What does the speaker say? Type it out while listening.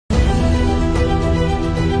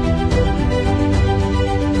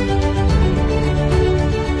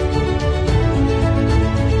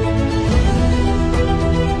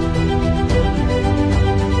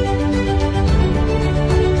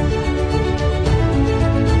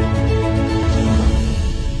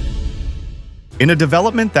In a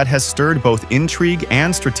development that has stirred both intrigue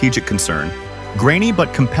and strategic concern, grainy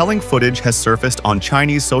but compelling footage has surfaced on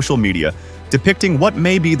Chinese social media depicting what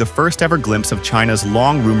may be the first-ever glimpse of China's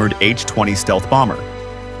long-rumored H-20 stealth bomber.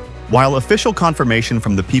 While official confirmation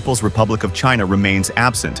from the People's Republic of China remains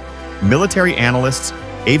absent, military analysts,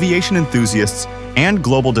 aviation enthusiasts, and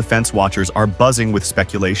global defense watchers are buzzing with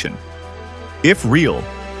speculation. If real,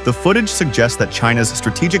 the footage suggests that China's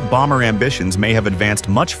strategic bomber ambitions may have advanced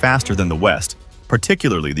much faster than the West,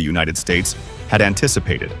 particularly the United States, had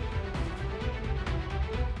anticipated.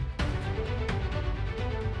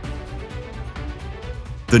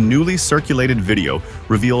 The newly circulated video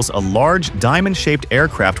reveals a large, diamond-shaped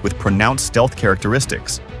aircraft with pronounced stealth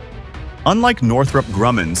characteristics. Unlike Northrop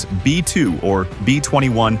Grumman's B-2 or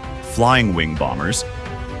B-21 flying wing bombers,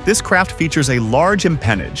 this craft features a large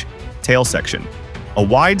empennage, tail section, a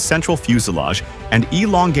wide central fuselage, and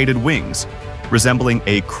elongated wings, resembling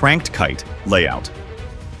a cranked kite layout.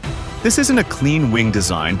 This isn't a clean wing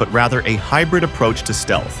design, but rather a hybrid approach to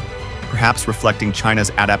stealth, perhaps reflecting China's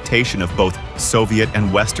adaptation of both Soviet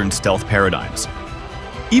and Western stealth paradigms.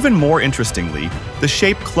 Even more interestingly, the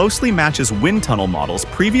shape closely matches wind tunnel models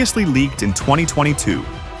previously leaked in 2022,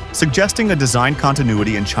 suggesting a design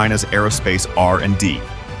continuity in China's aerospace R&D.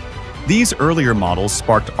 These earlier models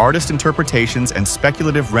sparked artist interpretations and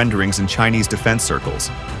speculative renderings in Chinese defense circles.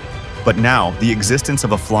 But now, the existence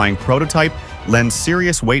of a flying prototype lends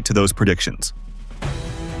serious weight to those predictions.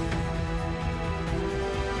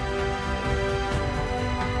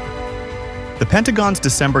 The Pentagon's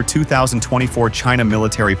December 2024 China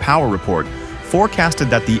Military Power Report forecasted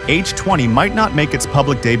that the H-20 might not make its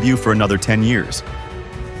public debut for another 10 years.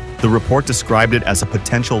 The report described it as a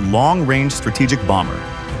potential long-range strategic bomber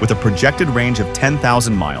with a projected range of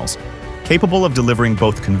 10,000 miles, capable of delivering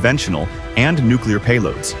both conventional and nuclear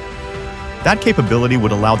payloads. That capability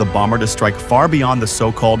would allow the bomber to strike far beyond the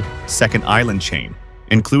so-called second island chain,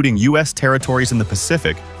 including U.S. territories in the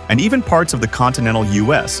Pacific and even parts of the continental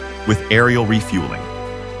U.S. with aerial refueling.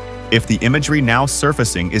 If the imagery now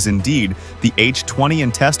surfacing is indeed the H-20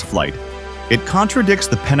 in test flight, it contradicts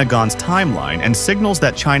the Pentagon's timeline and signals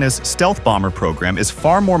that China's stealth bomber program is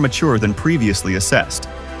far more mature than previously assessed.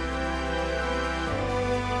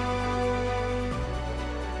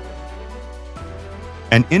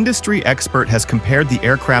 An industry expert has compared the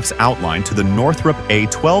aircraft's outline to the Northrop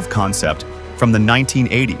A-12 concept from the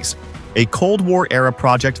 1980s, a Cold War-era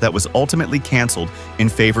project that was ultimately canceled in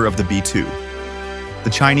favor of the B-2. The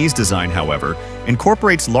Chinese design, however,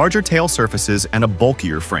 incorporates larger tail surfaces and a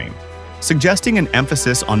bulkier frame, suggesting an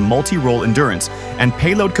emphasis on multi-role endurance and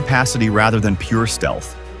payload capacity rather than pure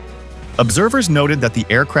stealth. Observers noted that the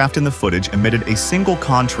aircraft in the footage emitted a single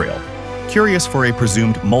contrail, curious for a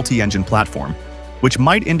presumed multi-engine platform, which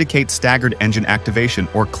might indicate staggered engine activation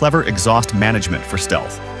or clever exhaust management for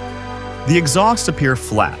stealth. The exhausts appear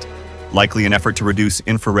flat, likely an effort to reduce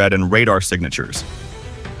infrared and radar signatures.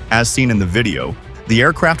 As seen in the video, the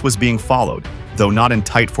aircraft was being followed, though not in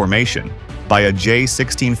tight formation, by a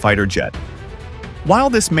J-16 fighter jet. While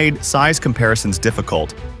this made size comparisons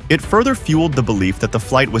difficult, it further fueled the belief that the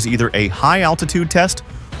flight was either a high-altitude test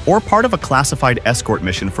or part of a classified escort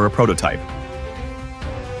mission for a prototype.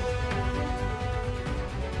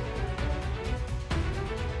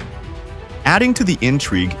 Adding to the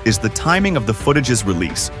intrigue is the timing of the footage's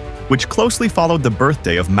release, which closely followed the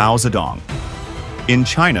birthday of Mao Zedong. In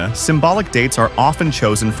China, symbolic dates are often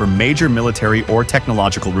chosen for major military or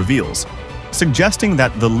technological reveals, suggesting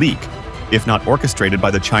that the leak, if not orchestrated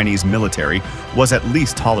by the Chinese military, was at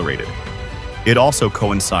least tolerated. It also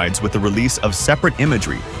coincides with the release of separate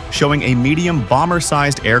imagery showing a medium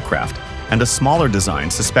bomber-sized aircraft and a smaller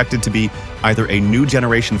design suspected to be either a new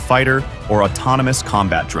generation fighter or autonomous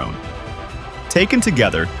combat drone. Taken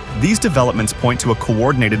together, these developments point to a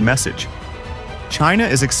coordinated message. China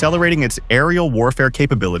is accelerating its aerial warfare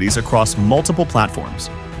capabilities across multiple platforms.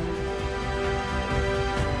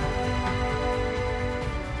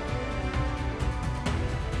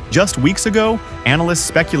 Just weeks ago, analysts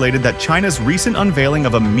speculated that China's recent unveiling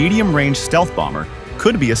of a medium-range stealth bomber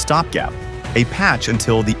could be a stopgap, a patch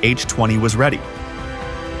until the H-20 was ready.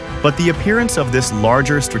 But the appearance of this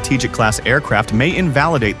larger strategic-class aircraft may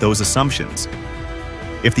invalidate those assumptions.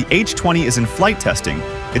 If the H-20 is in flight testing,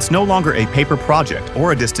 it's no longer a paper project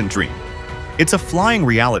or a distant dream. It's a flying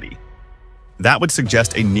reality. That would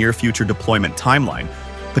suggest a near-future deployment timeline,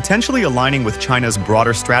 potentially aligning with China's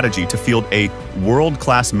broader strategy to field a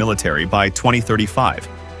world-class military by 2035.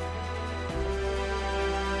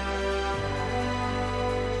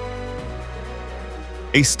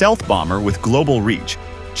 A stealth bomber with global reach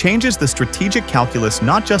changes the strategic calculus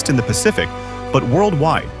not just in the Pacific, but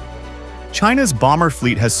worldwide. China's bomber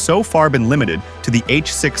fleet has so far been limited to the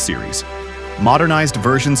H-6 series, modernized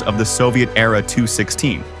versions of the Soviet-era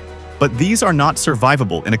Tu-16, but these are not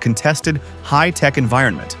survivable in a contested, high-tech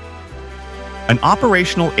environment. An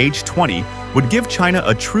operational H-20 would give China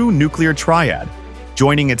a true nuclear triad,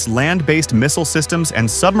 joining its land-based missile systems and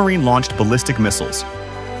submarine-launched ballistic missiles.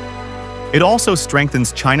 It also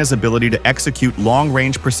strengthens China's ability to execute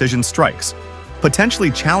long-range precision strikes, potentially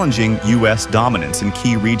challenging U.S. dominance in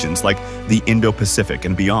key regions like the Indo-Pacific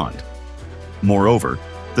and beyond. Moreover,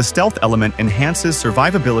 the stealth element enhances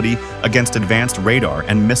survivability against advanced radar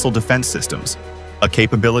and missile defense systems, a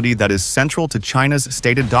capability that is central to China's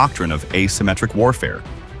stated doctrine of asymmetric warfare.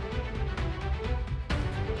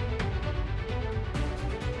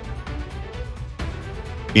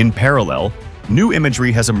 In parallel, new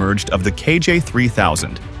imagery has emerged of the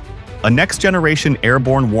KJ-3000, a next-generation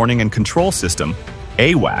airborne warning and control system,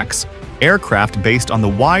 AWACS, aircraft based on the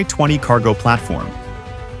Y-20 cargo platform.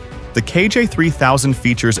 The KJ-3000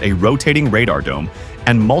 features a rotating radar dome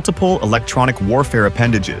and multiple electronic warfare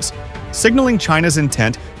appendages, signaling China's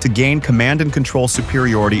intent to gain command and control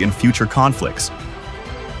superiority in future conflicts.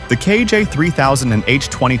 The KJ-3000 and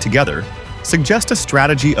H-20 together suggest a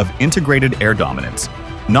strategy of integrated air dominance,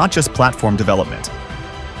 not just platform development.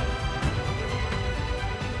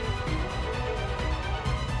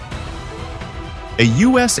 A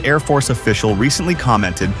U.S. Air Force official recently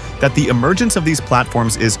commented that the emergence of these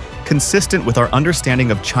platforms is consistent with our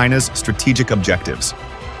understanding of China's strategic objectives.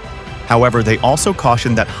 However, they also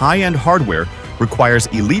cautioned that high-end hardware requires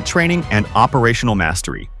elite training and operational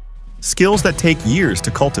mastery, skills that take years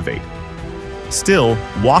to cultivate. Still,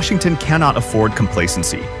 Washington cannot afford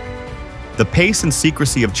complacency. The pace and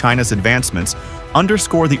secrecy of China's advancements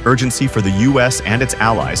underscore the urgency for the U.S. and its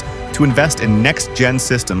allies to invest in next-gen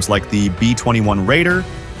systems like the B-21 Raider,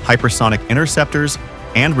 hypersonic interceptors,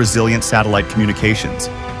 and resilient satellite communications.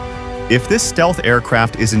 If this stealth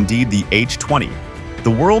aircraft is indeed the H-20,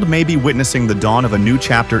 the world may be witnessing the dawn of a new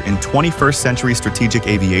chapter in 21st-century strategic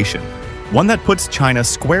aviation, one that puts China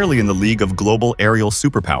squarely in the league of global aerial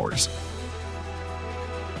superpowers.